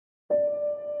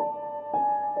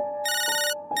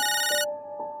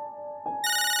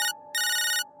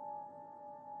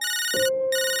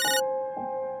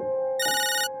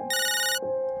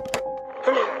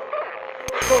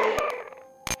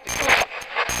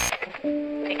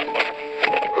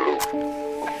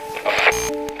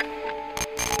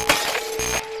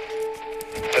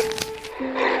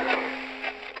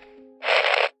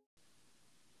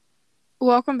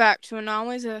welcome back to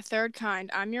Anomalies of the Third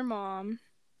Kind. I'm your mom.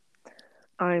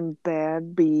 I'm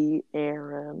Bad B.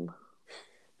 Aaron.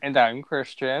 And I'm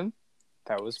Christian.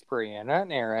 That was Brianna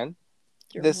and Aaron.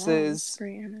 Your This mom, is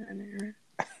Brianna and Aaron.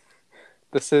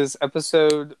 This is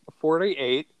episode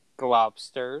 48,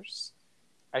 Globsters.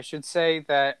 I should say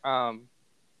that,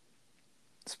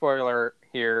 spoiler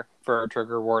here for our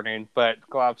trigger warning, but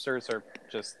globsters are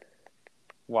just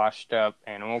washed up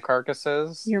animal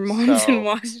carcasses. Your mom's a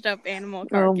washed up animal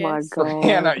carcass. Oh my god.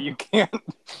 Hannah, you can't.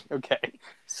 Okay.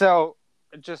 So,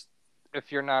 just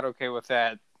if you're not okay with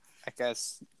that, I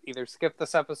guess either skip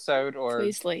this episode or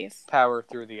please leave. Power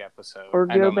through the episode. Or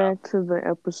go back to the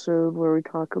episode where we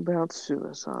talk about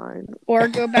suicide. Or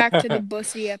go back to the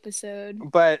Bussy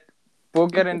episode. But we'll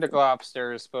get into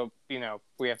Globsters, but,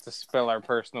 we have to spill our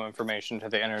personal information to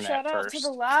the internet Shout out first. to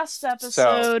the last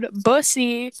episode,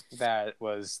 Bussy. That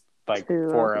was like 2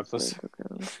 4 episodes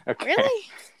ago. Okay. Really?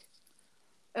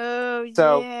 Oh,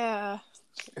 So, yeah.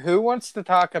 Who wants to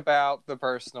talk about the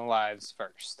personal lives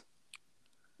first?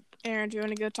 Aaron, do you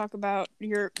want to go talk about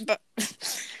your...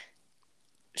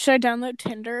 Should I download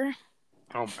Tinder?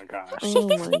 Oh my gosh. Oh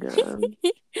my god.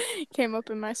 Came up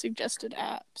in my suggested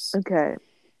apps. Okay.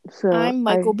 So I'm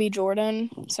Michael B. Jordan.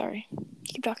 Sorry.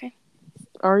 Keep talking.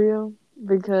 Are you?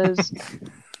 Because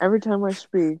every time I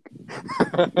speak,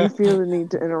 you feel the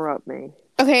need to interrupt me.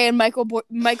 Okay, and Michael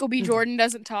B. Jordan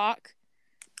doesn't talk?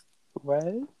 What?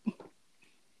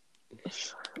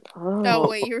 Oh,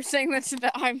 wait, you were saying that to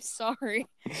the... I'm sorry.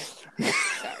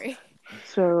 Sorry.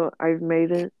 So I've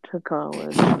made it to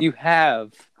college. You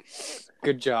have.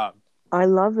 Good job. I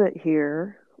love it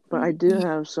here, but I do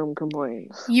have some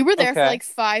complaints. You were there for like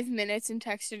 5 minutes and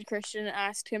texted Christian and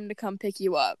asked him to come pick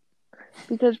you up.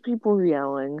 Because people were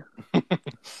yelling.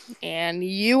 And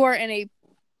you are in A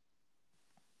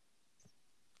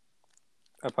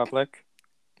public?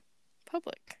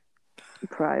 public.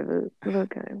 Private, but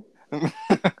okay.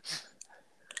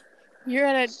 You're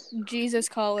at a Jesus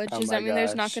college. Oh Does that mean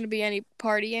there's not gosh. going to be any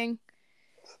partying?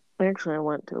 Actually, I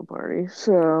went to a party,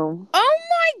 so... Oh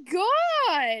my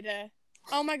god!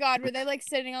 Oh my god, were they like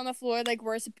sitting on the floor like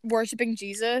worshiping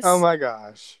Jesus? Oh my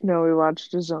gosh. No, we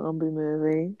watched a zombie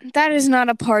movie. That is not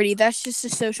a party. That's just a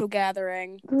social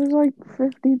gathering. There was like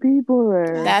 50 people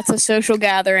there. That's a social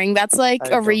gathering. That's like I a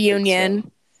don't think reunion.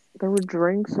 so. There were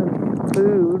drinks and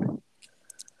food.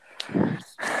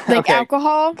 Like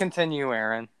alcohol? Continue,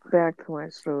 Aaron. Back to my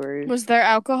story. Was there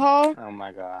alcohol? Oh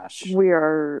my gosh. We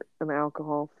are an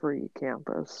alcohol-free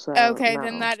campus, so Okay, no.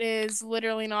 then that is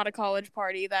literally not a college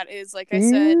party. That is, like I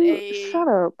said, Shut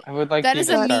up. I would like that you is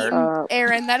to a start. meet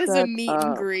Aaron, that is a Shut meet and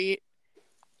up. greet.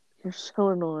 You're so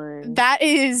annoying. That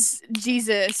is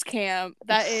Jesus camp.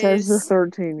 That Says the is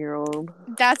 13-year-old.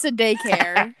 That's a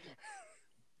daycare.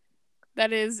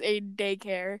 That is a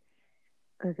daycare.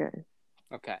 Okay.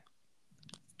 Okay.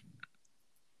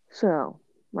 So,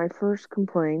 my first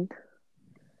complaint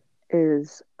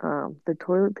is the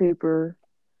toilet paper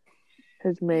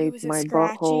has made Was it my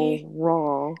scratchy? butthole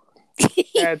raw.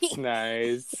 That's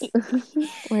nice.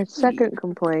 My second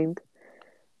complaint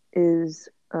is,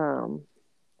 so,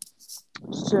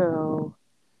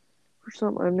 for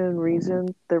some unknown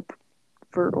reason,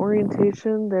 for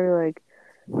orientation, they're like,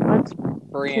 can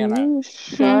Brianna. you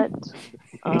shut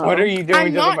up? What are you doing I'm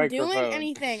to the not microphone? doing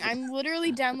anything. I'm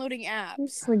literally downloading apps.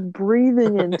 It's like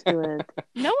breathing into it.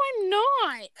 No, I'm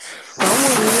not.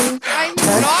 Someone is. I'm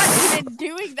not even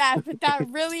doing that, but that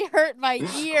really hurt my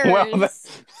ears. Well,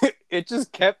 it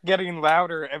just kept getting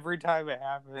louder every time it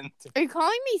happened. Are you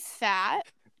calling me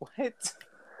fat? What?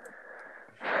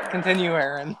 Continue,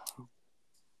 Aaron.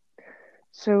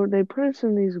 So they put us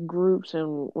in these groups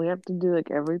and we have to do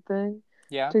like everything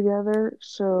together.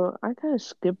 So I kind of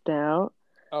skipped out.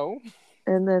 Oh.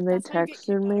 And then they That's why you get texted kicked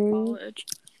out of me. college.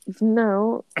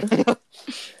 No.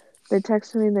 They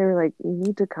texted me and they were like, you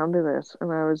need to come to this.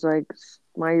 And I was like,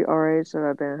 my RA said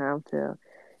I didn't have to.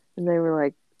 And they were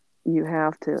like, you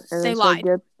have to. And They so lied.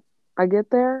 I get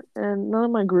there and none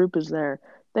of my group is there.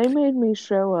 They made me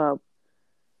show up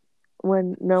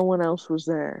when no one else was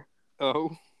there.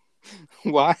 Oh.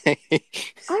 Why? I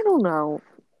don't know.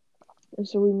 And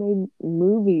so we made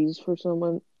movies for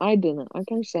someone. I didn't. I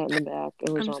kind of sat in the back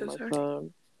and was on my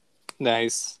phone.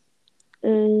 Nice.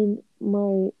 And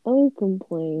my other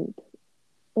complaint,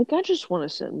 like, I just want to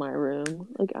sit in my room.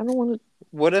 Like, I don't want to.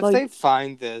 What if they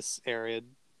find this,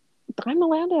 Aaron? I'm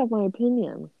allowed to have my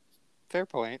opinion. Fair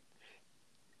point.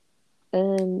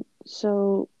 And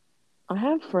so I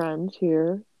have friends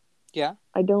here. Yeah.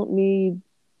 I don't need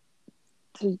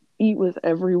to eat with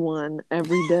everyone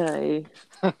every day.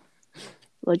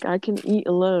 Like, I can eat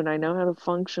alone. I know how to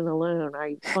function alone.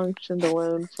 I functioned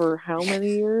alone for how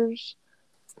many years?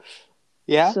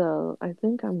 Yeah. So I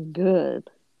think I'm good.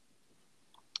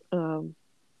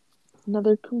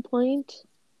 Another complaint.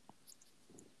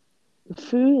 The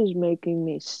food is making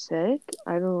me sick.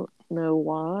 I don't know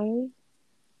why.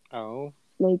 Oh.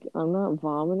 Like, I'm not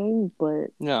vomiting,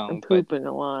 but No, I'm but pooping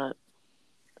a lot.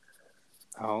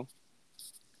 oh.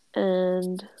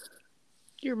 And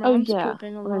Your oh mom's yeah,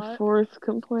 pooping a my lot. fourth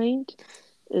complaint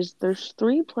is there's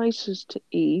 3 places to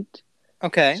eat.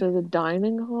 Okay. So the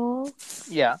dining hall,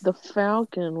 Yeah. the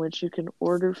Falcon, which you can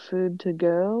order food to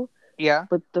go, Yeah.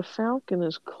 but the Falcon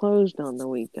is closed on the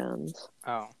weekends.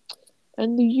 Oh.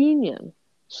 And the Union.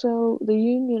 So the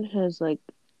Union has like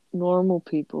normal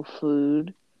people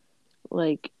food,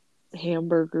 like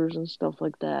hamburgers and stuff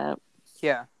like that.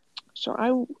 Yeah. So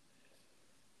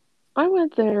I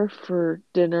went there for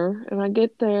dinner, and I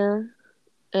get there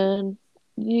and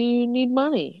you need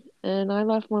money, and I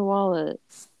left my wallet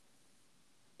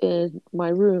in my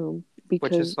room Which is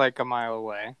because like a mile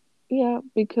away.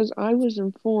 because I was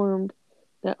informed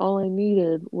that all I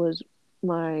needed was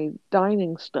my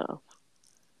dining stuff.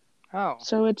 Oh.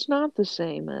 So it's not the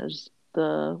same as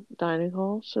the dining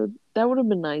hall. So that would have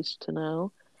been nice to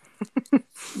know.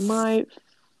 My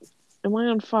Am I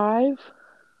on 5?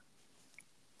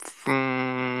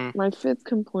 Mm, My 5th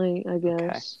complaint, I okay.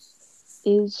 guess,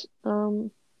 is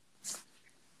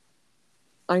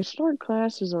I start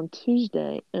classes on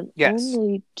Tuesday, and Yes.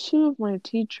 only 2 of my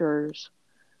teachers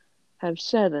have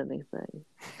said anything.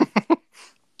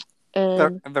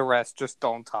 And The rest just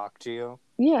don't talk to you.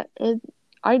 yeah, and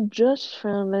I just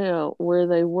found out where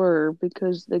they were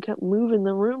because they kept moving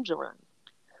the rooms around.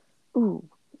 Ooh,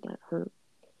 that hurt.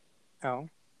 Oh.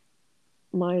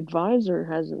 My advisor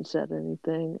hasn't said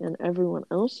anything, and everyone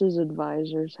else's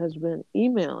advisors has been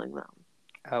emailing them.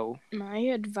 Oh. My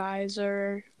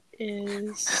advisor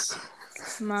is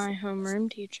my homeroom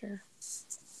teacher.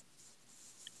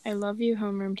 I love you,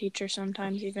 homeroom teacher,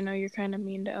 sometimes, even though you're kind of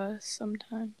mean to us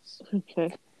sometimes.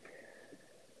 Okay.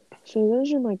 So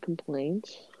those are my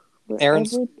complaints. But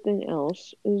Aaron's everything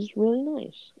else is really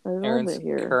nice. I love Aaron's it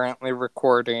here. currently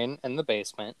recording in the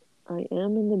basement. I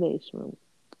am in the basement.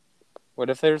 What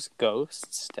if there's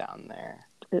ghosts down there?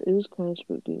 It is kind of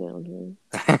spooky down here.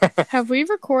 Have we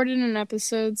recorded an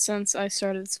episode since I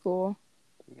started school?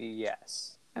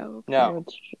 Yes. Oh, okay. No.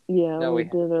 No, we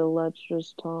did a Let's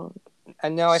Just Talk.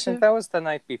 No, I think that was the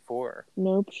night before.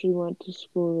 Nope, she went to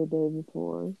school the day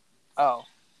before. Oh.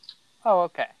 Oh,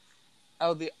 okay.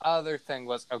 Oh, the other thing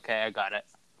was... Okay, I got it.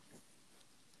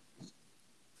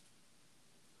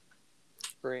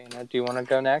 Brianna, do you want to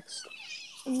go next?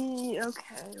 Okay,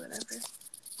 whatever.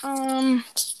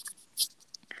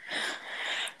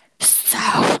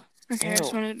 So... Okay, I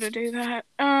just wanted to do that.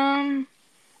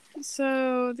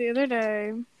 So, the other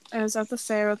day, I was at the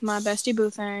fair with my bestie Boo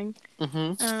Thing.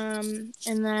 Mm-hmm.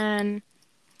 And then,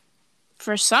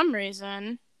 for some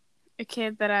reason, a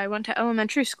kid that I went to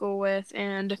elementary school with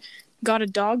and got a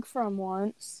dog from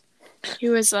once, he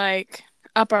was, like,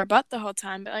 up our butt the whole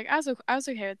time. But, like, I was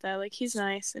okay with that. Like, he's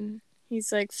nice and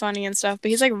he's, like, funny and stuff. But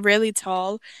he's, like, really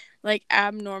tall. Like,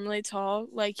 abnormally tall.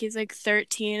 Like, he's, like,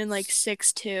 13 and, like,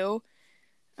 6'2".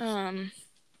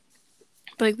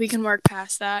 But, like, we can work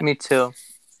past that. Me too.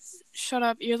 Shut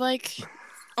up. You're, like,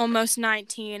 almost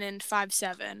 19 and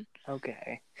 5'7".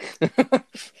 Okay.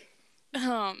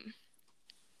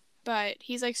 But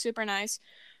he's, like, super nice.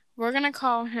 We're gonna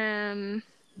call him...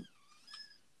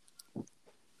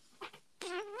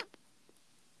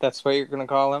 That's what you're gonna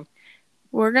call him?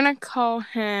 We're gonna call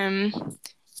him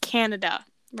Canada,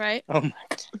 right? Oh my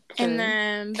God. Okay. And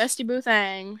then Bestie Boo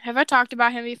Thang. Have I talked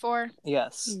about him before?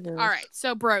 Yes. Alright,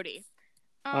 so Brody.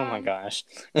 Oh my gosh.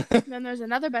 Then there's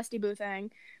another Bestie Boo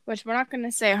Thang, which we're not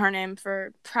gonna say her name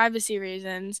for privacy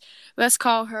reasons. Let's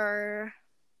call her...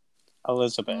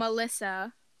 Elizabeth.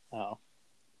 Melissa. Oh.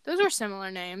 Those are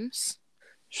similar names.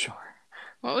 Sure.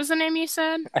 What was the name you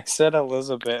said? I said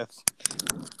Elizabeth.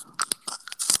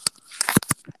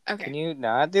 Okay. Can you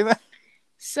not do that?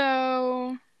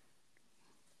 So...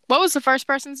 What was the first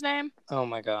person's name? Oh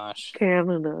my gosh.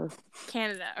 Canada.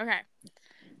 Okay.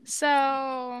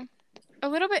 So, a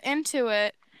little bit into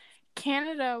it,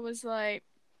 Canada was like,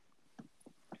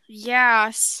 yeah,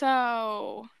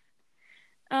 so,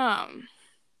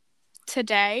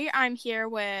 today I'm here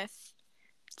with,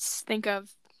 let's think of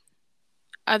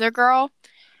other girl.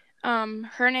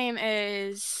 Her name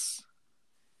is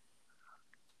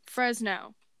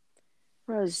Fresno.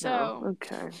 So,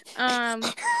 okay.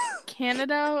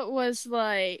 Canada was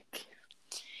like,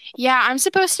 yeah, I'm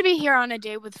supposed to be here on a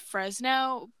date with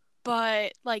Fresno,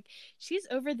 but like she's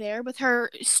over there with her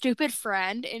stupid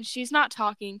friend and she's not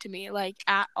talking to me like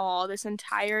at all this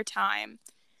entire time.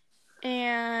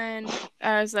 And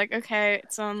I was like, okay,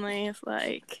 it's only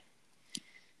like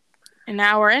an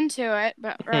hour into it,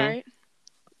 but right.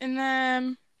 And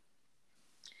then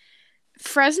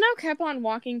Fresno kept on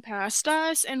walking past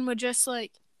us and would just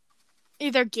like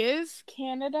either give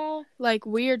Canada like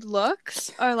weird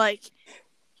looks or like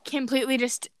completely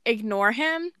just ignore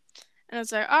him. And I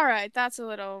was like, all right, that's a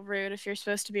little rude if you're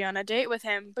supposed to be on a date with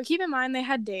him. But keep in mind, they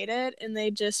had dated and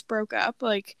they just broke up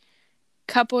like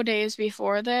a couple days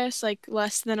before this, like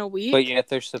less than a week. But yet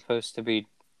they're supposed to be.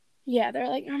 Yeah, they're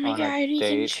like, oh my On a god, you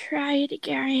can date. try it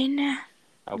again.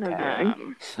 Okay.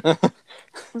 I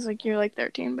was like, you're like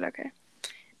 13, but okay.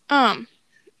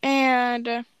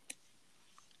 And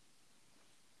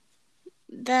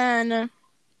then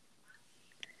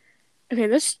okay,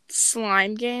 this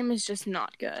slime game is just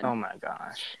not good. Oh my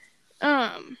gosh.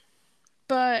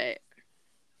 But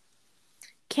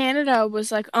Canada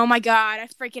was like, oh my god, I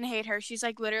freaking hate her. She's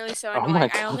like literally so Oh annoying.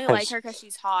 my I only gosh. like her because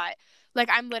she's hot. Like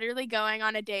I'm literally going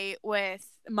on a date with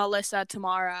Melissa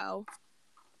tomorrow.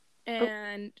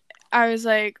 And I was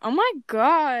like, oh my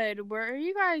god, where are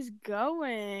you guys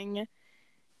going?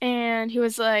 And he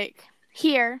was like,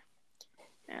 here.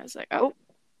 And I was like, oh,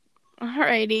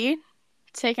 alrighty.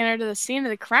 Taking her to the scene of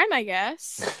the crime, I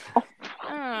guess.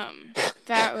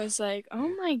 That was like, oh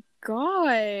my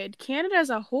god, Canada's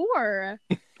a whore.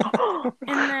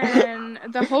 And then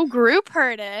the whole group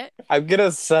heard it. I'm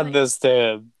gonna send this to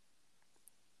him.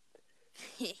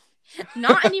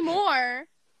 Not anymore.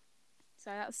 So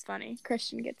that was funny.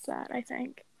 Christian gets that, I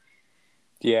think.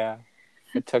 Yeah.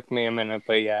 It took me a minute,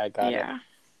 but yeah, I got it.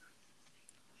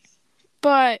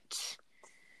 But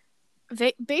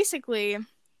they basically,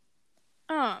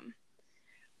 I'm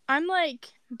like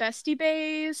bestie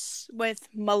baes with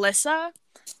Melissa.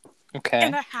 Okay.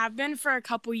 And I have been for a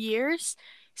couple years.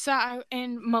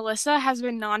 And Melissa has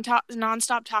been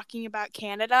nonstop talking about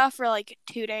Canada for like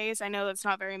 2 days. I know that's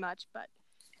not very much, but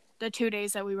the 2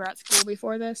 days that we were at school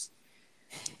before this.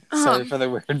 Sorry for the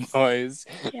weird noise.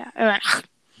 Yeah. It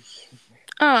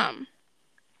went,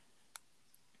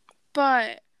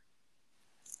 but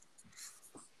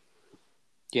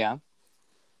yeah.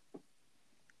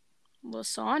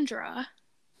 Lysandra.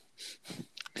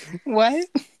 What?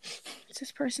 It's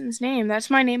this person's name. That's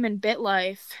my name in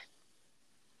BitLife.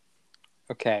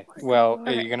 Okay. Well,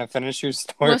 are you gonna finish your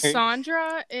story?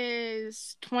 Lysandra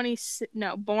is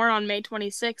born on May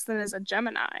 26th and is a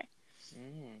Gemini.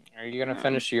 Are you gonna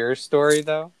finish your story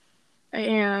though? I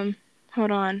am.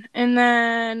 Hold on. And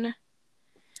then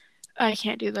I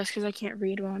can't do this because I can't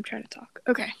read while I'm trying to talk.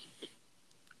 Okay.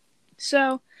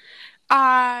 So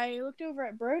I looked over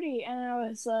at Brody and I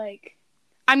was like,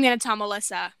 I'm going to tell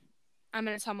Melissa.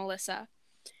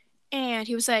 And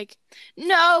he was like,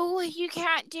 no, you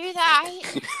can't do that.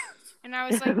 And I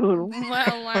was like, well,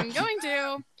 I'm going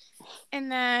to.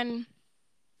 And then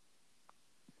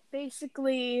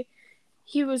basically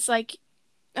he was like,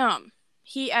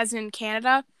 he, as in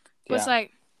Canada, was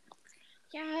like,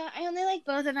 yeah, I only like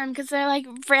both of them because they're like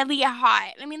really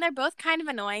hot. I mean, they're both kind of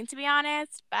annoying to be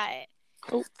honest, but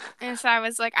and so I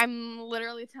was like, I'm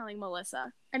literally telling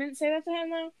Melissa. I didn't say that to him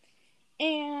though.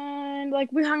 And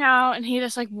like we hung out and he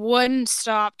just like wouldn't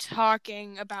stop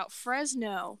talking about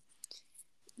Fresno.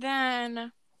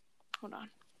 Then hold on.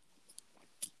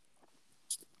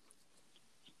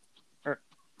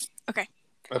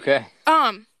 Okay.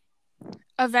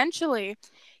 Eventually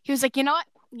he was like, you know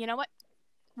what?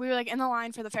 We were like in the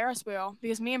line for the Ferris wheel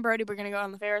because me and Brody were going to go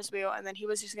on the Ferris wheel and then he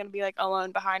was just going to be like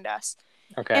alone behind us.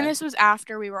 Okay. And this was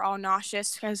after we were all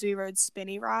nauseous because we rode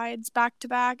spinny rides back to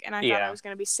back and I thought I was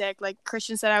going to be sick. Like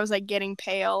Christian said, I was like getting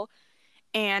pale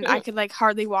and I could like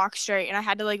hardly walk straight and I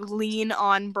had to like lean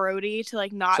on Brody to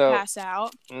like not pass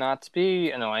out. Not to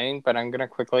be annoying, but I'm going to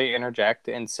quickly interject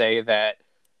and say that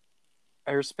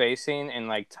her spacing and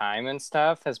like time and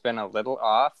stuff has been a little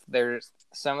off. There's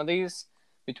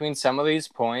between some of these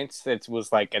points, it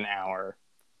was like an hour.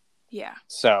 Yeah.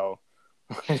 So.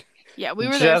 Yeah, we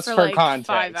were there for like context.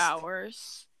 5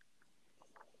 hours.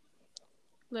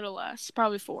 Little less,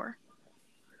 probably 4.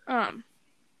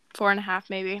 4.5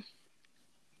 maybe.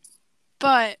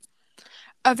 But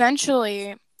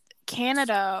eventually,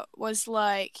 Canada was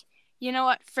like, you know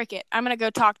what? Frick it. I'm gonna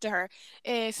go talk to her.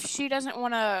 If she doesn't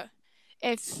want to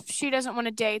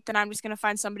date, then I'm just gonna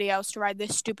find somebody else to ride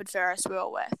this stupid Ferris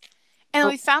wheel with. And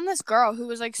we found this girl who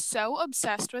was like so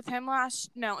obsessed with him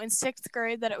in 6th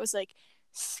grade that it was like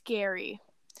scary.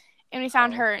 And we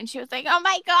found her and she was like, oh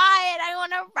my god, I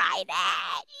want to ride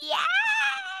it.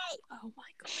 Yay! Oh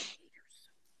my god,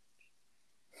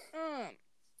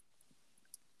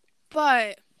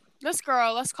 But this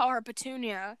girl, let's call her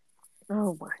Petunia.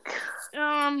 Oh my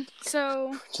god.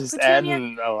 So Just Petunia,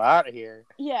 adding a lot here.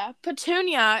 yeah,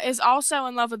 Petunia is also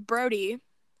in love with Brody,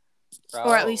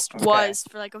 or at least was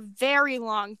for like a very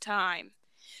long time.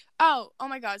 Oh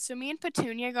my god. So me and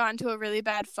Petunia got into a really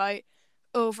bad fight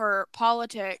over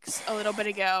politics a little bit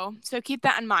ago. So keep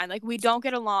that in mind. Like, we don't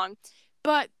get along.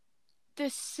 But the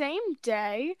same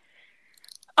day,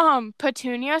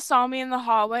 Petunia saw me in the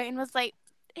hallway and was like,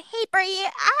 "Hey, Brady,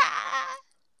 ah!"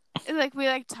 And, like, we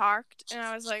like talked, and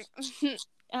I was like,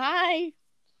 "Hi."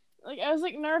 Like, I was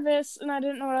like nervous, and I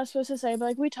didn't know what I was supposed to say. But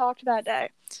like, we talked that day,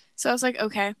 so I was like,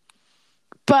 okay.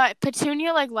 But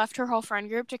Petunia like left her whole friend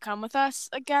group to come with us,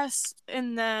 I guess,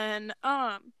 and then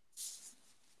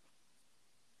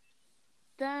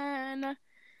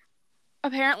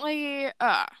apparently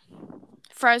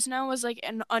Fresno was like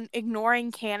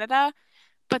ignoring Canada,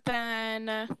 but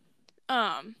then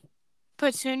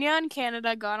Petunia and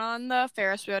Canada got on the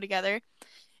Ferris wheel together,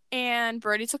 and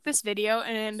Brody took this video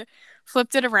and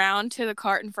flipped it around to the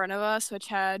cart in front of us, which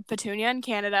had Petunia and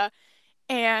Canada,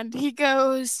 and he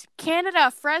goes,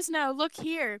 "Canada, Fresno, look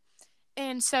here."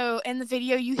 And so in the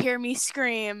video you hear me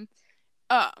scream,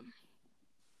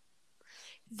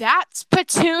 "That's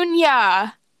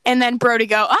Petunia." And then Brody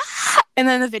go, "Ah!" And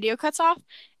then the video cuts off,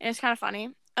 and it's kind of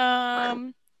funny.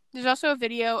 There's also a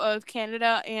video of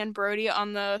Canada and Brody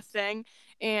on the thing,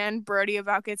 and Brody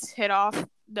about gets hit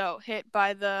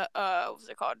by the what's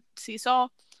it called, seesaw.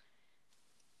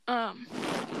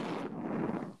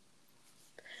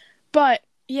 But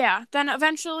yeah, then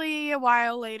eventually a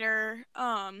while later,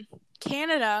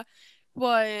 Canada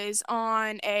was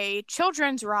on a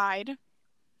children's ride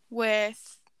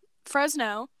with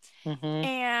Fresno,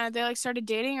 and they like started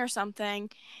dating or something,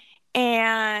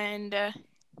 and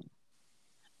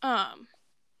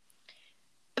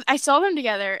I saw them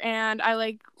together, and I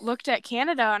like looked at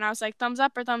Canada, and I was like, thumbs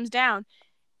up or thumbs down,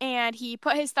 and he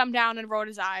put his thumb down and rolled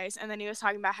his eyes, and then he was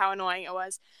talking about how annoying it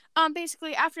was.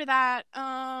 Basically after that,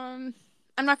 I'm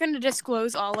not going to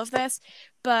disclose all of this,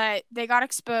 but they got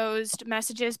exposed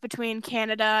messages between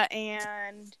Canada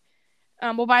and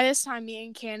well, by this time me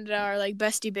and Canada are like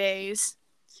bestie baes.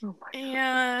 Oh my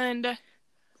god.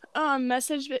 And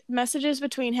messages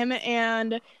between him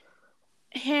and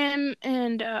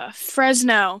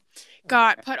Fresno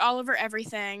got put all over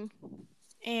everything,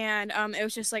 and it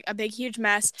was just like a big huge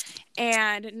mess,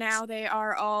 and now they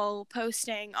are all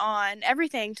posting on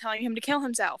everything telling him to kill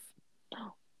himself.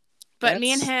 But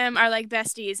me and him are like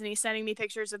besties, and he's sending me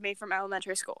pictures of me from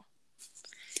elementary school.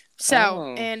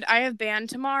 So, and I have band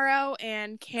tomorrow,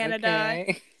 and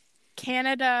Canada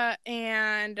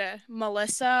and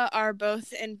Melissa are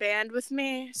both in band with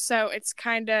me, so it's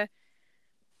kind of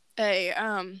a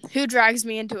who drags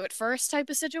me into it first type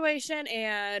of situation,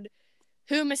 and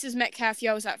who Mrs. Metcalf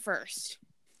yells at first.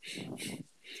 Nice.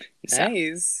 So,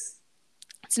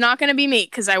 it's not going to be me,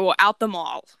 because I will out them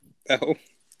all. Oh.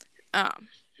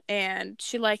 And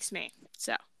she likes me,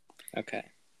 so. Okay.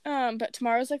 But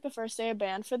tomorrow's like the first day of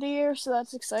band for the year, so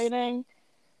that's exciting,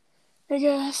 I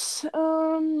guess.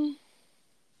 Oh,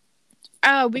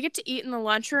 we get to eat in the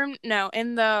lunchroom. No,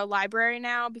 in the library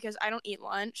now, because I don't eat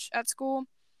lunch at school.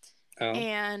 Oh.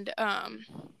 And,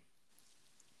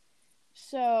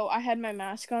 so I had my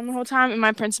mask on the whole time, and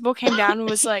my principal came down and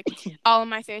was like, all in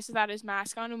my face without his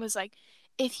mask on, and was like,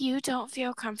 "If you don't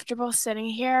feel comfortable sitting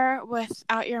here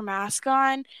without your mask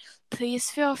on, please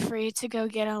feel free to go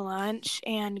get a lunch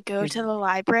and go to the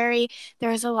library.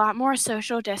 There's a lot more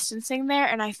social distancing there,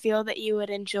 and I feel that you would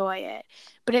enjoy it.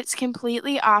 But it's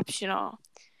completely optional."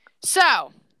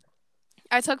 So,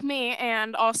 I took me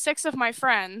and all 6 of my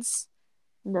friends.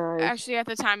 Nice. Actually, at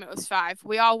the time, it was 5.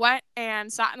 We all went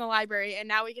and sat in the library, and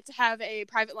now we get to have a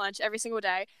private lunch every single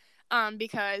day,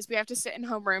 because we have to sit in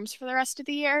homerooms for the rest of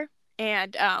the year.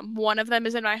 And one of them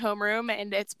is in my homeroom,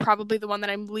 and it's probably the one that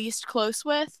I'm least close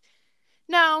with.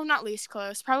 No, not least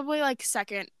close. Probably like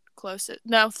second closest.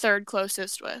 No, third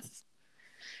closest with.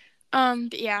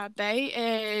 But yeah, Bay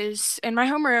is in my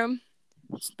homeroom,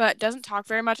 but doesn't talk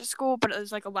very much at school, but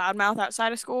is like a loudmouth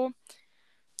outside of school.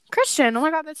 Christian, oh my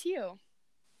god, that's you.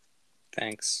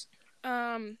 Thanks.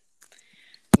 Not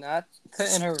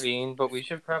to intervene, but we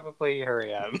should probably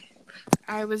hurry up.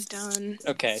 I was done.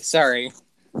 Okay, sorry.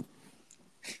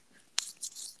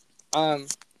 Are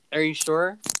you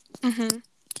sure? Mm-hmm.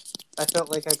 I felt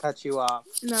like I cut you off.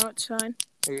 No, it's fine.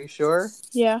 Are you sure?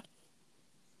 Yeah.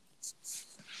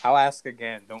 I'll ask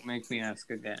again. Don't make me ask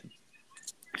again.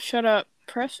 Shut up.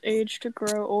 Press age to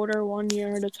grow older 1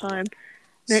 year at a time.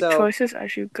 Make choices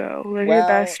as you go. Live your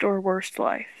best or worst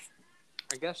life.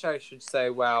 I guess I should say,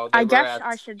 wow, I they were guess at.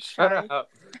 I should Shut say. up.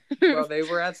 Well, they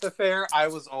were at the fair. I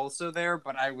was also there,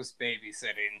 but I was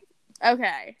babysitting.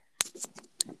 Okay.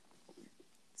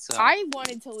 So I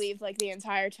wanted to leave like the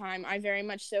entire time. I very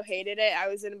much so hated it. I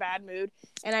was in a bad mood,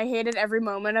 and I hated every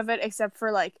moment of it except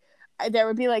for like there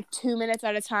would be like 2 minutes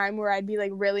at a time where I'd be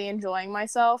like really enjoying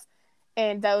myself,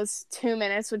 and those 2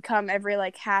 minutes would come every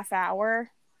like half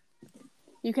hour.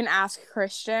 You can ask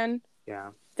Christian. yeah.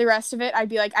 The rest of it, I'd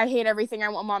be like, I hate everything. I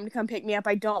want mom to come pick me up.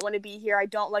 I don't want to be here. I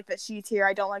don't like that she's here.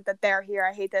 I don't like that they're here.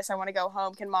 I hate this. I want to go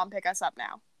home. Can mom pick us up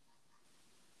now?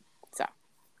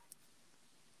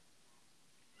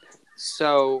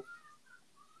 So,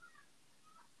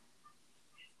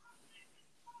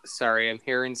 sorry, I'm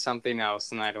hearing something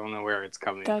else, and I don't know where it's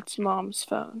coming from. That's mom's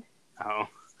phone. Oh,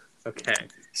 okay.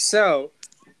 So,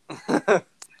 I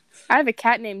have a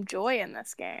cat named Joy in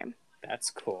this game. that's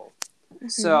cool. Mm-hmm.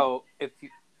 So,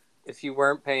 if you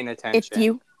weren't paying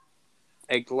attention,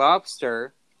 a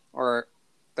globster, or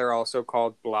they're also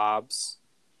called blobs,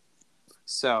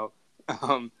 so,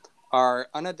 are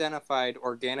unidentified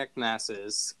organic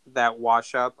masses that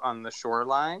wash up on the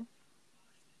shoreline.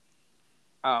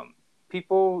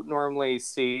 People normally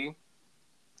see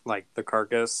like the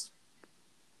carcass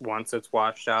once it's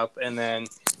washed up, and then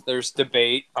there's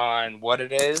debate on what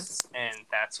it is, and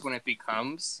that's when it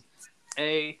becomes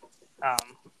a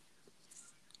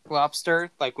lobster.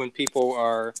 Like when people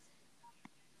are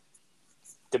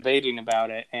debating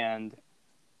about it, and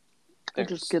It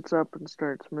just gets up and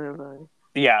starts moving.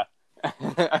 Yeah.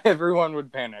 Everyone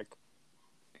would panic.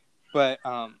 But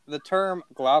the term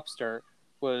globster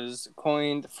was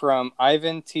coined from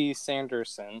Ivan T.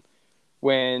 Sanderson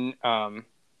when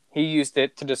he used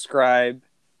it to describe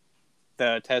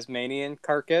the Tasmanian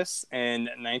carcass in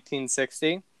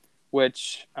 1960,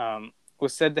 which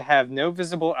was said to have no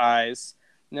visible eyes,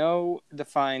 no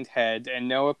defined head, and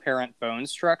no apparent bone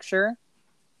structure.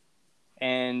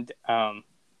 And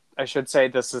I should say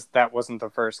that wasn't the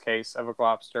first case of a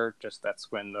globster. Just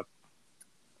that's when the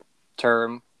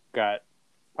term got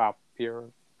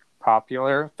popular.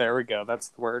 There we go. That's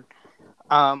the word.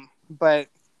 But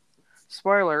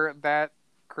spoiler, that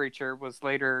creature was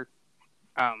later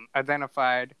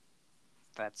identified.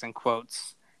 That's in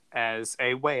quotes as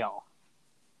a whale.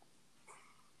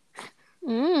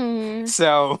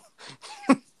 So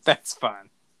that's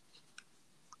fun.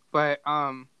 But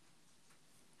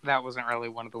that wasn't really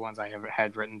one of the ones I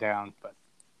had written down, but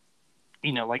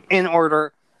like in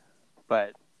order.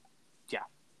 But yeah.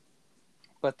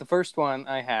 But the first one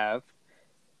I have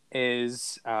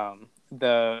is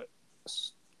the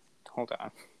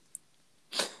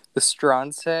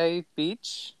Stronsay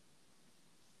Beach.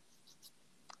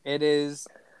 It is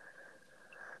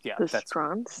the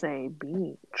Stronsay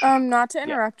Beach. Not to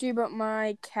interrupt you, but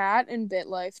my cat in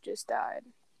BitLife just died.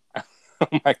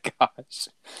 Oh my gosh.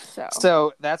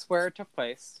 So that's where it took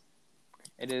place.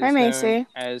 It is known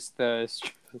as the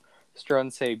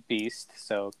Stronsay Beast,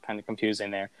 so kind of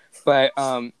confusing there. But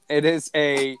it is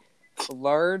a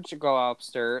large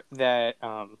lobster that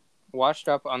washed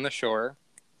up on the shore.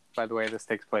 By the way, this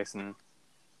takes place in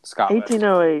Scotland.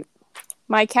 1808.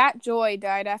 My cat Joy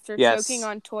died after choking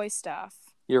on toy stuff.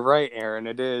 You're right, Aaron.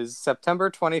 It is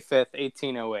September 25th,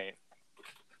 1808.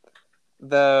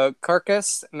 The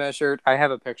carcass measured... I have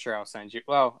a picture I'll send you.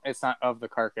 Well, it's not of the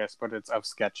carcass, but it's of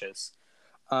sketches.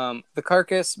 The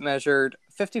carcass measured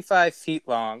 55 feet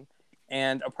long,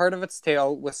 and a part of its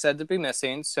tail was said to be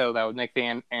missing, so that would make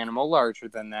the animal larger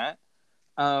than that.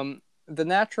 The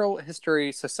Natural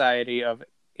History Society of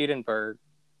Edinburgh,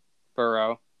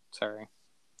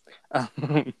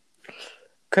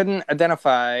 couldn't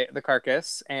identify the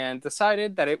carcass and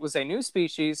decided that it was a new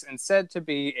species and said to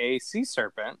be a sea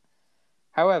serpent.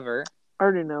 However... I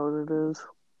already know what it is.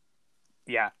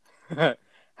 Yeah.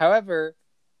 However,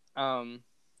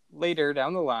 later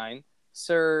down the line,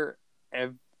 Sir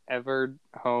Everard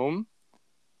Home,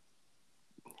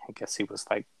 I guess he was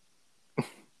like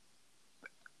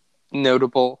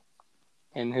notable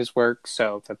in his work,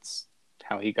 so that's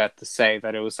how he got to say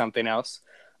that it was something else,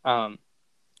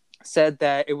 said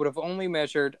that it would have only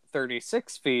measured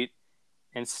 36 feet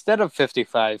instead of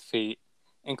 55 feet,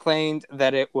 and claimed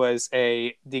that it was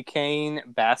a decaying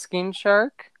basking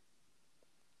shark.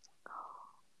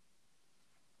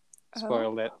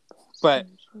 Spoiled it. But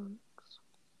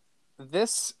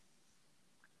this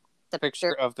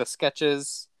picture of the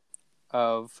sketches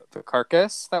of the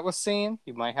carcass that was seen,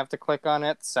 you might have to click on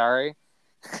it, sorry.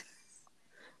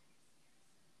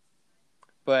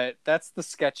 But that's the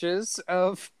sketches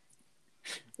of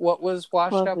what was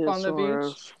washed up on the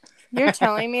beach. You're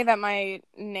telling me that my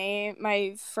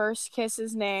first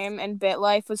kiss's name in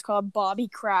BitLife was called Bobby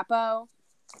Crapo?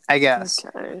 I guess.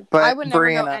 Okay. But I would never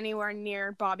go Brianna, anywhere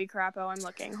near Bobby Crapo. I'm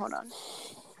looking. Hold on.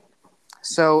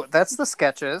 so that's the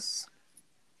sketches.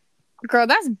 Girl,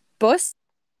 that's Bus.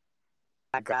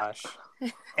 Oh my gosh.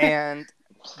 And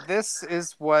this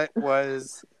is what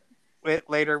was it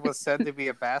later was said to be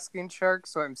a basking shark,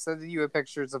 so I'm sending you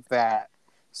pictures of that.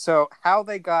 So how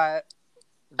they got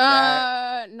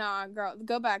that Nah, girl,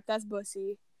 go back. That's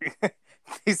Bussy.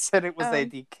 they said it was a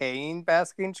decaying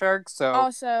basking shark, so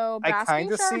Also, I basking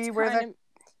kind of sharks see where that.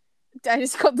 I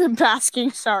just called them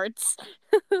basking sharks.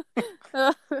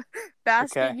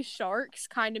 Basking Okay. sharks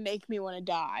kind of make me want to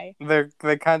die.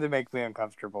 They kind of make me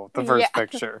uncomfortable. The first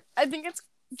picture. I think it's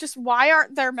just why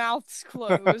aren't their mouths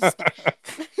closed?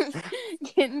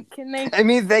 can they? I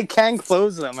mean, they can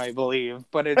close them, I believe,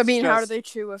 but it's. I mean, just, how do they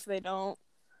chew if they don't?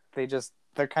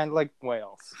 They're kind of like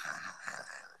whales.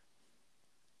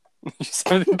 You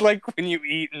sounded like when you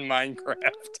eat in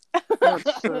Minecraft.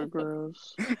 That's so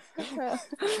gross.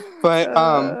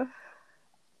 But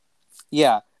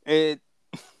yeah,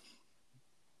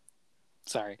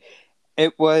 sorry.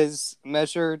 It was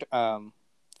measured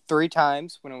 3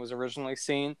 times when it was originally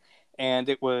seen, and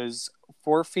it was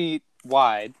 4 feet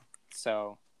wide,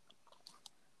 so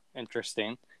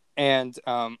interesting. And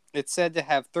it's said to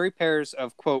have 3 pairs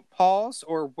of, quote, paws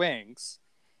or wings,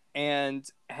 and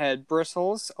had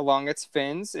bristles along its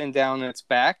fins and down its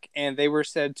back, and they were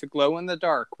said to glow in the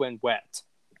dark when wet.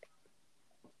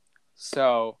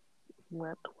 So,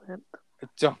 Wet. I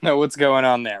don't know what's going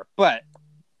on there. But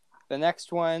the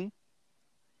next one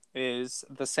is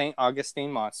the St.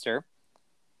 Augustine monster.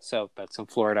 So that's in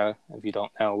Florida. If you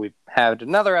don't know, we've had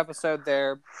another episode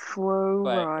there.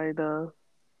 Florida.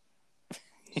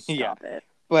 Yeah. Stop it.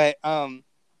 But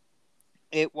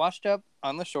it washed up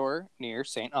on the shore near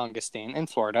St. Augustine in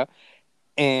Florida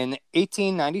in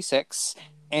 1896,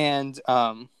 and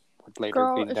would later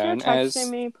Girl, be if you're known texting as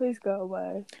me, please go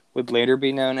away. would later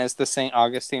be known as the St.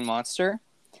 Augustine monster,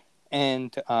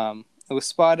 and it was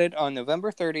spotted on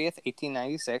November 30th,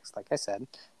 1896. Like I said,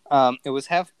 it was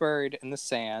half buried in the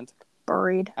sand.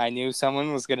 Buried. I knew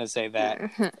someone was going to say that,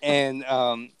 and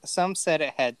some said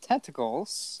it had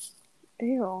tentacles.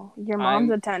 Ew, your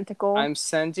mom's a tentacle. I'm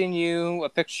sending you a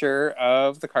picture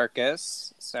of the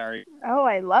carcass. Sorry. Oh,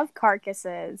 I love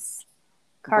carcasses.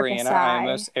 Brianna, I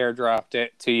almost airdropped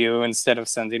it to you instead of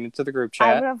sending it to the group chat.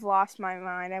 I would have lost my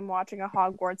mind. I'm watching a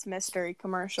Hogwarts mystery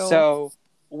commercial. So,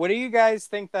 what do you guys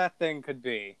think that thing could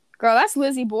be? Girl, that's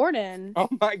Lizzie Borden. Oh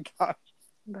my gosh.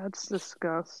 That's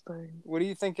disgusting. What do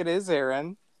you think it is,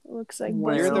 Aaron? It looks like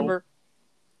Whale.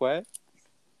 What?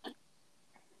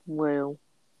 Whale.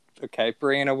 Okay,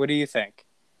 Brianna, what do you think?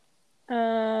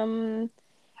 I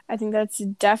think that's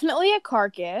definitely a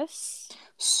carcass.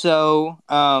 So,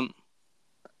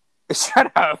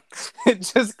 shut up. It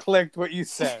just clicked what you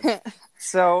said.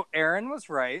 So, Aaron was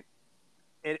right.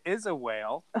 It is a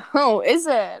whale. Oh, is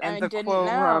it? And I the didn't quote,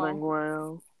 know. Rotting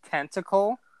whale.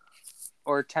 Tentacle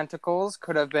or tentacles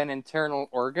could have been internal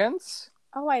organs.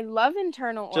 Oh, I love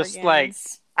internal organs. Just like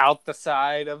out the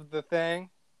side of the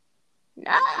thing.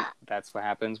 Nah. That's what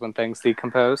happens when things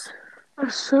decompose. I'm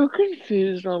so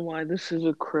confused on why this is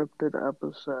a cryptid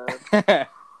episode.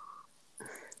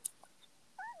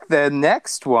 The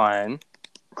next one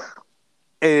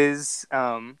is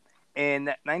in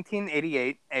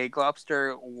 1988, a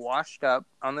globster washed up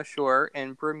on the shore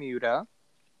in Bermuda.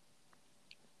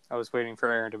 I was waiting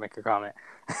for Aaron to make a comment.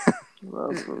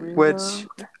 Which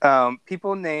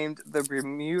people named the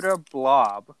Bermuda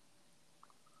blob.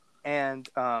 And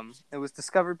it was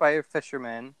discovered by a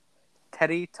fisherman,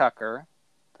 Teddy Tucker.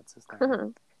 That's his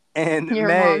name. In Your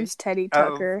May mom's Teddy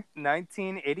Tucker. of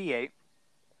 1988.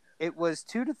 It was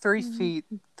 2 to 3 feet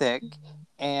thick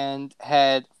and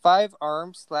had 5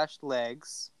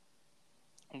 arms/legs.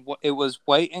 It was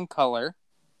white in color.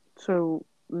 So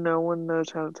no one knows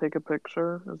how to take a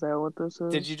picture? Is that what this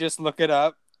is? Did you just look it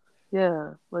up?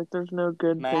 Yeah, like there's no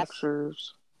good Matt?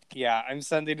 pictures. Yeah, I'm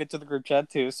sending it to the group chat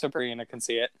too, so Brianna can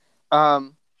see it.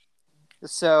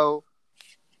 So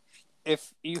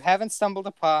if you haven't stumbled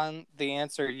upon the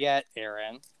answer yet,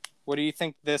 Aaron, what do you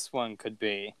think this one could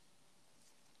be?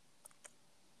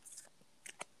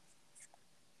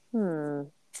 Hmm.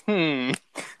 A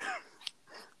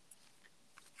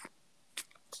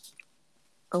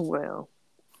whale.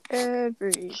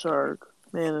 Every Shark.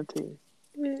 Manatee.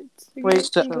 It's Wait,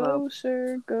 getting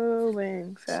closer,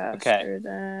 going faster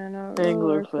than a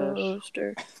roller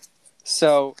coaster.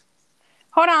 So,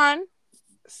 hold on.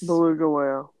 Beluga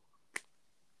whale.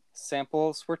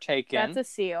 Samples were taken. That's a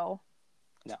seal.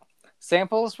 No.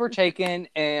 Samples were taken,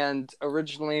 and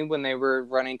originally when they were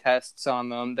running tests on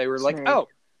them, they were like, Snake. oh,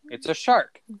 it's a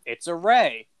shark. It's a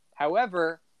ray.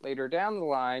 However, later down the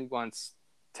line, once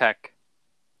tech,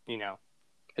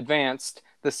 advanced,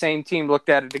 the same team looked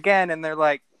at it again, and they're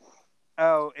like,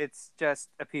 oh, it's just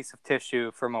a piece of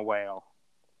tissue from a whale.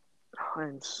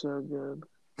 I'm so good.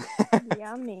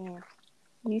 Yummy.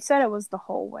 You said it was the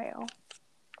whole whale.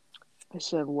 I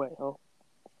said whale.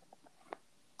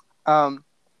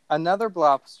 Another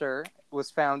Globster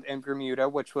was found in Bermuda,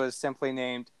 which was simply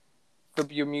named the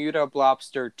Bermuda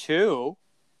Globster 2.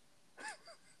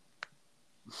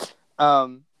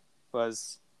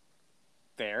 Was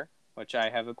there, which I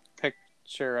have a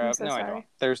picture of. I'm so sorry. I don't.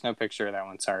 There's no picture of that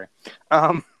one, sorry.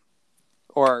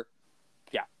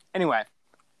 Anyway.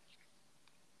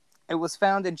 It was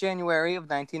found in January of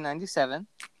 1997.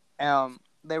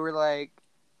 They were like,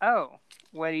 oh,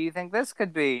 what do you think this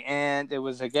could be? And it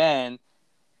was, again,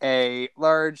 a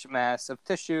large mass of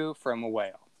tissue from a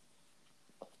whale.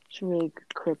 Should make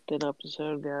a cryptid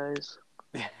episode, guys.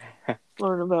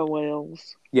 Learn about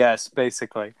whales. Yes,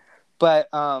 basically. But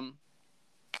the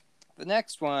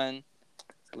next one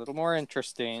is a little more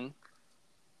interesting.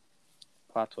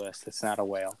 Plot twist, it's not a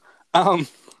whale.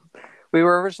 We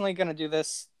were originally going to do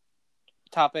this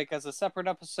topic as a separate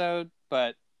episode,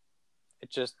 but it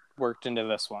just worked into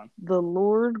this one. The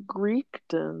Lord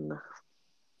Greekton.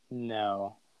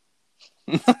 No.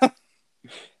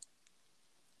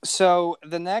 So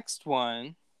the next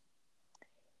one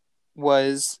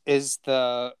is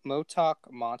the Montauk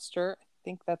monster. I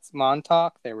think that's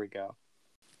Montauk. There we go.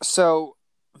 So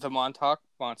the Montauk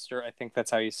monster, I think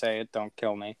that's how you say it. Don't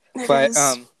kill me. But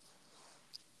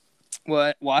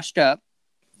what washed up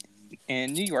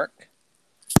in New York.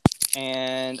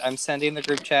 And I'm sending the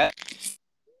group chat.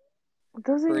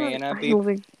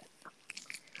 Brianna,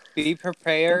 be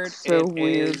prepared. That's so it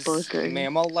weird is looking.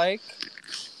 mammal-like.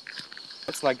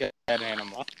 It's like a dead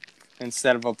animal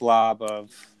instead of a blob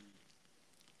of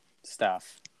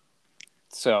stuff.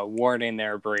 So, warning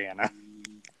there, Brianna.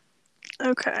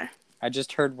 Okay. I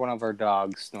just heard one of our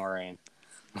dogs snoring.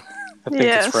 I think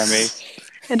it's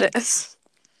Remy. It is.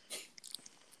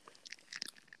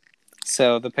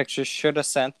 So the picture should have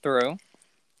sent through.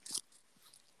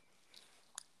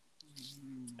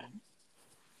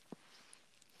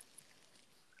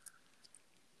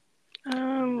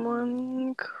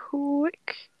 One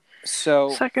quick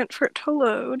So second for it to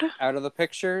load. Out of the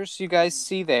pictures you guys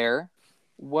see there,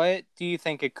 what do you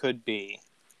think it could be?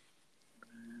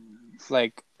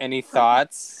 Like, any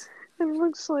thoughts? It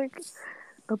looks like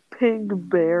a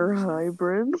pig-bear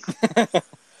hybrid.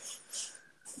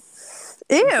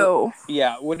 Ew.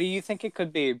 Yeah, what do you think it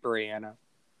could be, Brianna?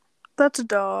 That's a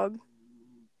dog.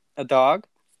 A dog?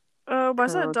 Oh,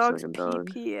 why's that dog's like a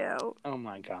dog. pee out? Oh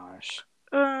my gosh.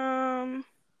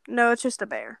 No, it's just a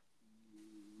bear.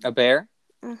 A bear?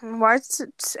 Mm-hmm. Why is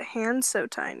its hand so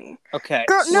tiny? Okay.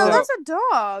 Girl, no, so- that's a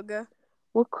dog.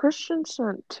 Well, Christian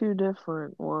sent two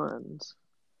different ones.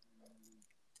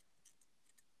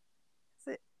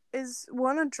 Is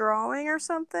one a drawing or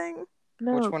something?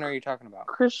 No, Which one are you talking about?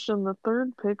 Christian, the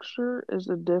third picture is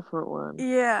a different one.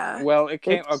 Yeah. Well, it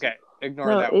came... It's- Okay, ignore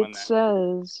No, that one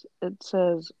then. it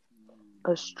says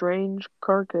a strange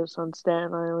carcass on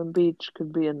Staten Island Beach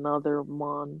could be another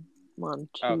Montauk.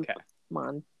 Okay.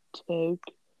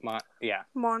 Yeah.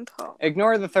 Montauk.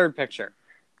 Ignore the third picture.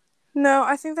 No,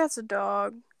 I think that's a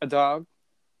dog. A dog?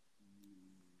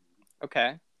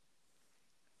 Okay.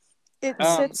 It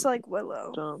sits like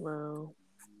Willow. Don't know.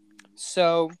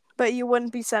 So... But you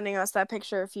wouldn't be sending us that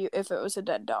picture if it was a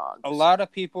dead dog. A lot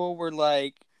of people were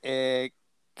like, it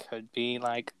could be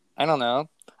like, I don't know,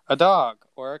 a dog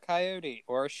or a coyote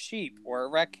or a sheep or a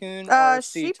raccoon or a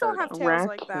sea sheep turtle. don't have tails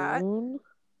like that. Raccoon?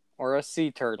 Or a sea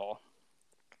turtle.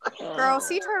 Girl,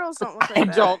 sea turtles don't look like I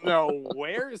that. don't know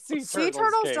where sea turtles Sea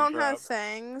turtles came don't from. have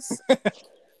fangs.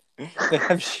 They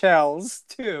have shells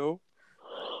too.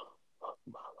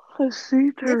 A sea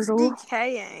It's turtle.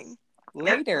 decaying.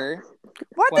 Later,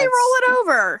 Why'd they roll it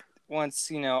over?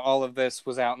 once all of this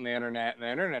was out in the internet and the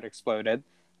internet exploded,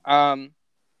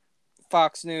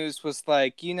 Fox News was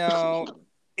like,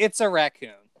 it's a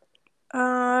raccoon.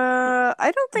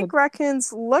 I don't think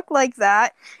raccoons look like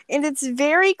that, and it's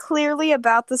very clearly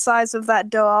about the size of that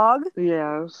dog.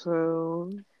 Yeah,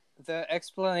 so... The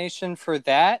explanation for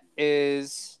that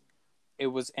is it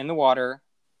was in the water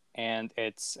and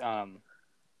it's,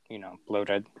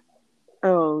 bloated.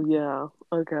 Oh, yeah.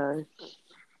 Okay.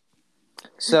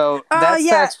 So that's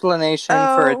the explanation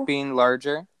for it being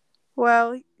larger.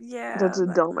 Well, yeah. That's a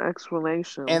dumb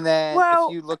explanation. And then Well,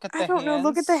 if you look at the I don't know. hands,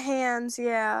 Look at the hands,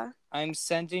 yeah. I'm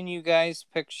sending you guys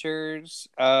pictures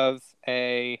of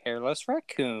a hairless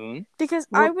raccoon. Because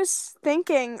I was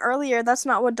thinking earlier that's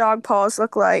not what dog paws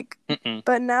look like. Mm-mm.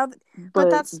 But now, but But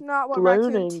that's not what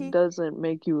raccoon bloating teeth. doesn't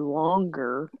make you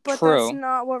longer. But True. that's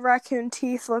not what raccoon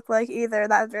teeth look like either.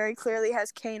 That very clearly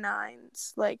has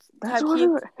canines. Like That's what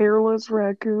a hairless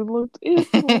raccoon looks.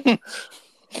 Ew.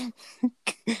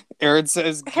 Aaron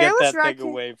says, "Get Hairless that thing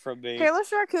away from me."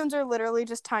 Hairless raccoons are literally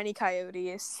just tiny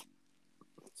coyotes.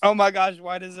 Oh my gosh,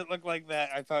 why does it look like that?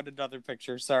 I found another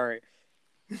picture. Sorry.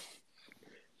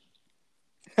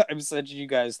 I'm sending you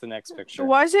guys the next picture.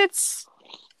 Was it?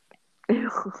 Ew.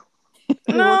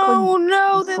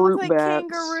 No, they look fruit like bats.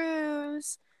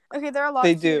 kangaroos. Okay, they're a lot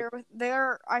They cuter.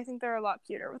 do. I think they're a lot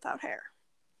cuter without hair.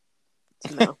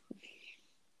 No.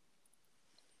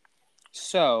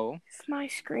 So, If my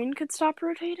screen could stop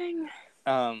rotating.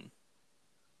 Screen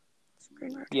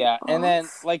rotate yeah, off. and then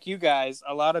like you guys,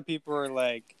 a lot of people are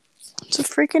like, it's a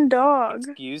freaking dog.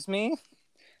 "Excuse me?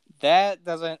 That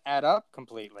doesn't add up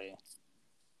completely."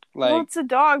 Like, Well, it's a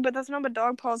dog, but that's not what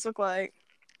dog paws look like.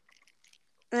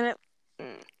 And I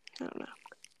don't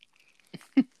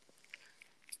know.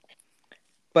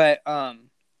 but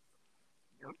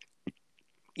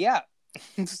yeah.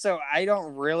 So I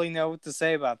don't really know what to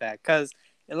say about that because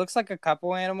it looks like a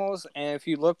couple animals, and if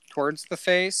you look towards the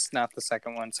face, not the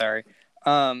second one, sorry,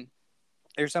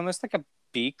 there's almost like a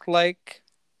beak-like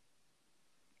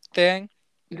thing.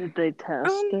 Did they test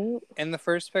it? In the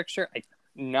first picture?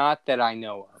 Not that I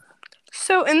know of.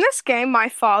 So in this game, my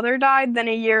father died. Then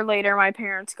a year later, my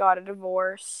parents got a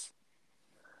divorce.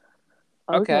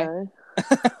 Okay.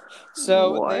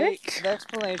 So what? the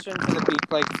explanation for the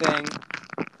beak-like thing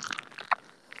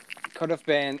could have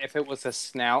been if it was a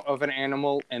snout of an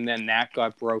animal and then that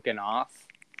got broken off.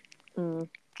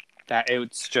 That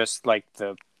it's just like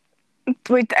the...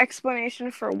 Wait, the explanation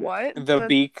for what? The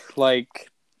beak-like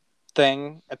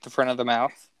thing at the front of the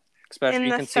mouth. Especially in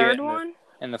you the can third see it one?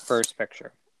 in the first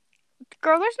picture.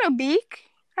 Girl, there's no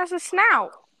beak. That's a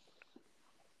snout.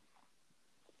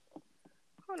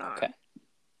 Hold on. Okay.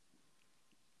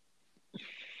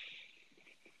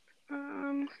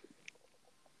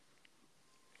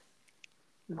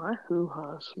 My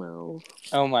hoo-ha smells.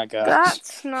 Oh my gosh.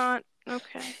 That's not...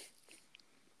 Okay.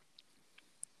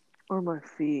 Or my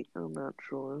feet, I'm not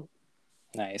sure.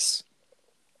 Nice.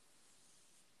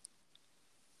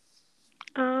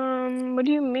 What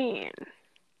do you mean?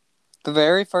 The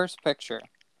very first picture.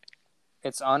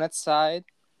 It's on its side.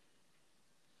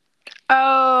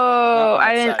 Oh,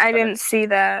 I didn't see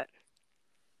that.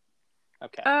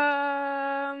 Okay.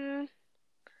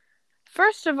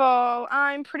 First of all,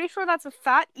 I'm pretty sure that's a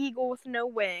fat eagle with no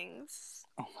wings.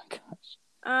 Oh my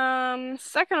gosh.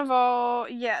 Second of all,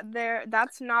 yeah,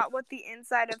 that's not what the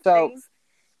inside of things.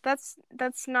 That's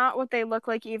not what they look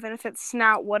like, even if its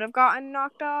snout would have gotten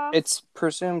knocked off. It's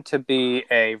presumed to be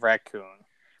a raccoon.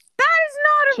 That is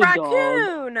not a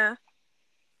raccoon! Dog.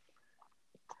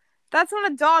 That's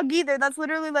not a dog either. That's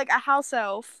literally like a house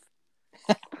elf.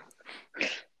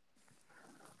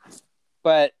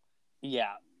 But,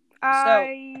 yeah.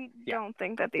 I don't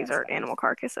think that these are animal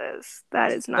carcasses.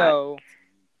 That is not. So,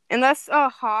 unless a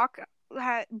hawk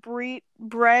had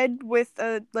bred with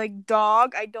a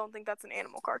dog, I don't think that's an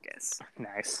animal carcass.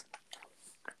 nice.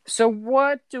 So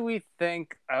what do we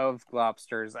think of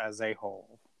Globsters as a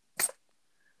whole?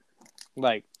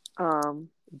 Like,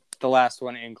 the last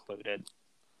one included.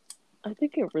 I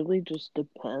think it really just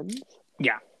depends.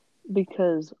 Yeah.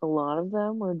 Because a lot of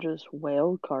them are just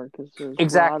whale carcasses.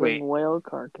 Exactly. Rotting whale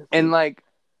carcasses. And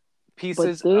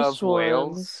pieces of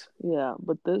whales. Yeah,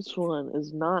 but this one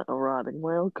is not a rotting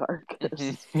whale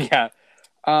carcass. Yeah.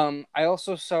 I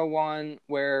also saw one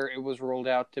where it was ruled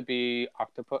out to be an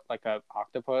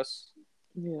octopus.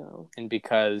 Yeah. And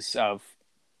because of,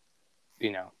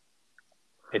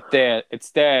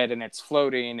 it's dead and it's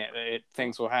floating,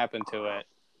 things will happen to it.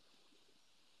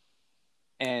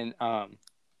 And,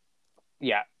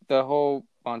 yeah, the whole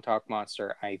Montauk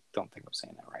monster, I don't think I'm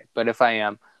saying that right. But if I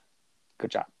am,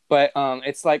 good job. But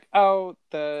it's like,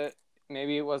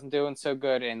 maybe it wasn't doing so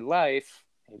good in life.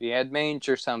 Maybe it had mange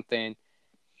or something.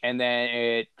 And then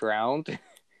it drowned.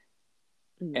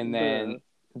 And then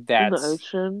that's... In the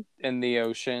ocean? In the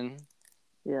ocean.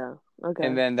 Yeah, okay.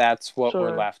 And then that's what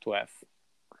we're left with.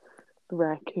 The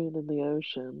raccoon in the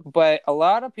ocean. But a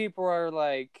lot of people are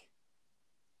like,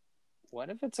 what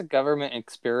if it's a government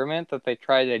experiment that they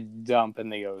try to dump in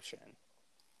the ocean?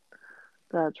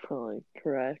 That's probably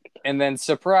correct. And then,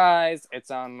 surprise, it's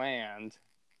on land.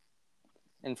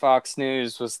 And Fox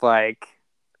News was like,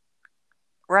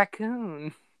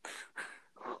 raccoon.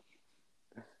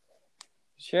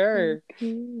 Sure.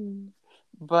 Raccoon.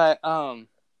 But,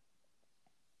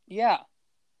 yeah.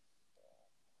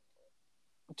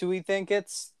 Do we think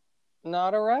it's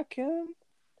not a raccoon?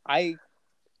 I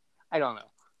don't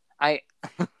know.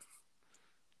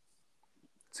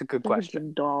 It's a good I think it's a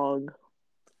question. dog.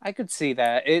 I could see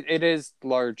that. It is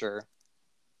larger.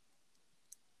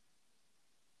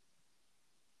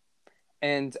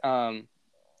 And,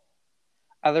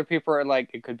 other people are like,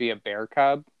 it could be a bear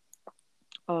cub.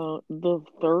 The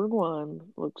third one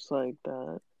looks like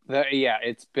that. Yeah,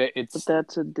 But it's,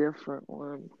 that's a different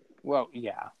one. well,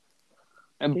 yeah.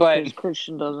 But, Because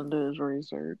Christian doesn't do his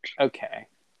research. okay.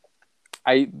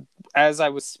 As I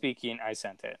was speaking, I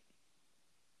sent it.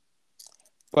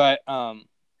 But,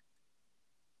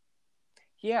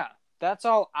 yeah, that's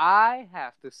all I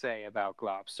have to say about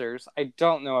Globsters. I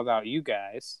don't know about you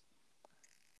guys.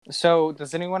 So,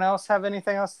 does anyone else have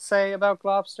anything else to say about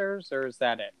Globsters, or is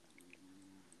that it?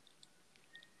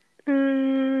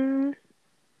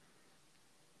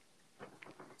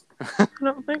 I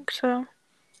don't think so.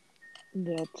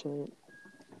 That's it.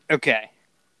 Okay.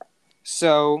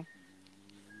 So,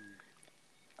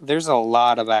 there's a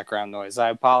lot of background noise. I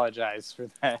apologize for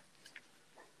that.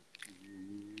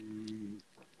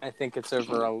 I think it's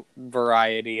over a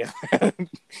variety of...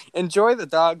 Enjoy the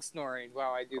dog snoring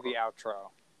while I do the outro.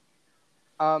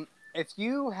 If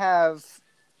you have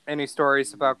any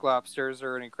stories about Globsters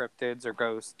or any cryptids or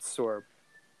ghosts or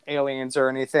aliens or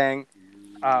anything,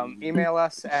 email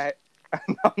us at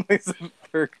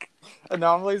anomaliesofthethird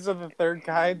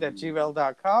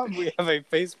kind@gmail.com. We have a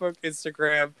Facebook,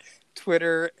 Instagram,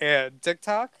 Twitter, and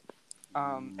TikTok.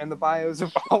 And the bios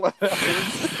of all of those.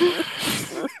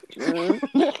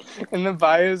 In the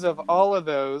bios of all of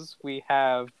those, we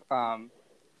have our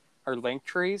link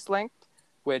trees linked,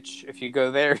 which if you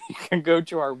go there, you can go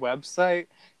to our website.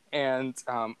 And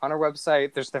on our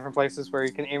website, there's different places where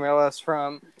you can email us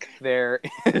from. There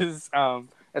is a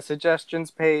suggestions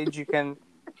page. You can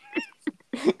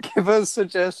give us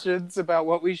suggestions about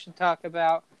what we should talk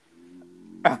about.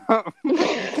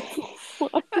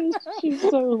 Why is she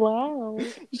so loud?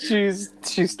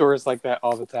 She stores like that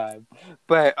all the time.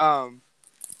 But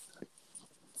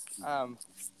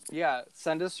yeah,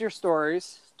 send us your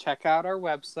stories. Check out our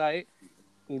website.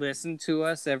 Listen to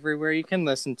us everywhere you can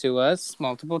listen to us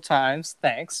multiple times.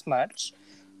 Thanks much.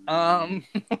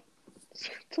 It's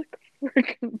like a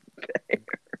freaking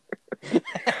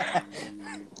bear.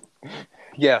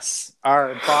 Yes,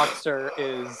 our boxer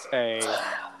is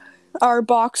Our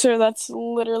boxer that's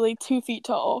literally 2 feet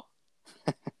tall.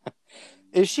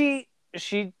 Is she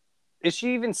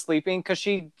even sleeping? Because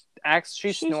she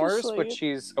She's snores, but asleep.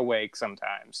 she's awake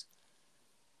sometimes.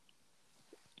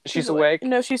 She's awake?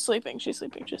 No, she's sleeping. She's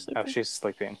sleeping. Oh, she's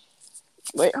sleeping.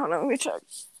 Wait, hold on. Let me check.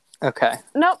 Okay.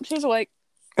 Nope, she's awake.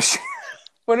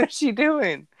 What is she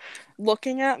doing?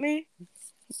 Looking at me.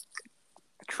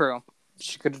 True.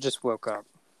 She could have just woke up.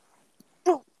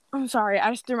 Oh, I'm sorry. I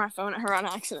just threw my phone at her on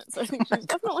accident, so I think she's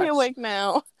definitely awake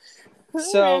now.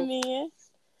 So, Remy.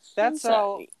 that's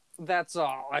all. That's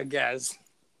all, I guess.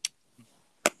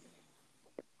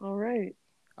 All right.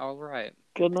 All right.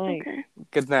 Good night. Okay.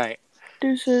 Good night.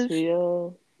 Deuces. See ya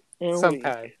in a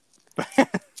Sometime. week.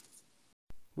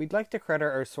 We'd like to credit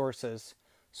our sources.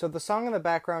 So the song in the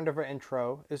background of our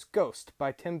intro is Ghost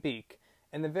by Tim Beek,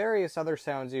 and the various other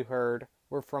sounds you heard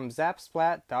were from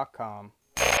zapsplat.com.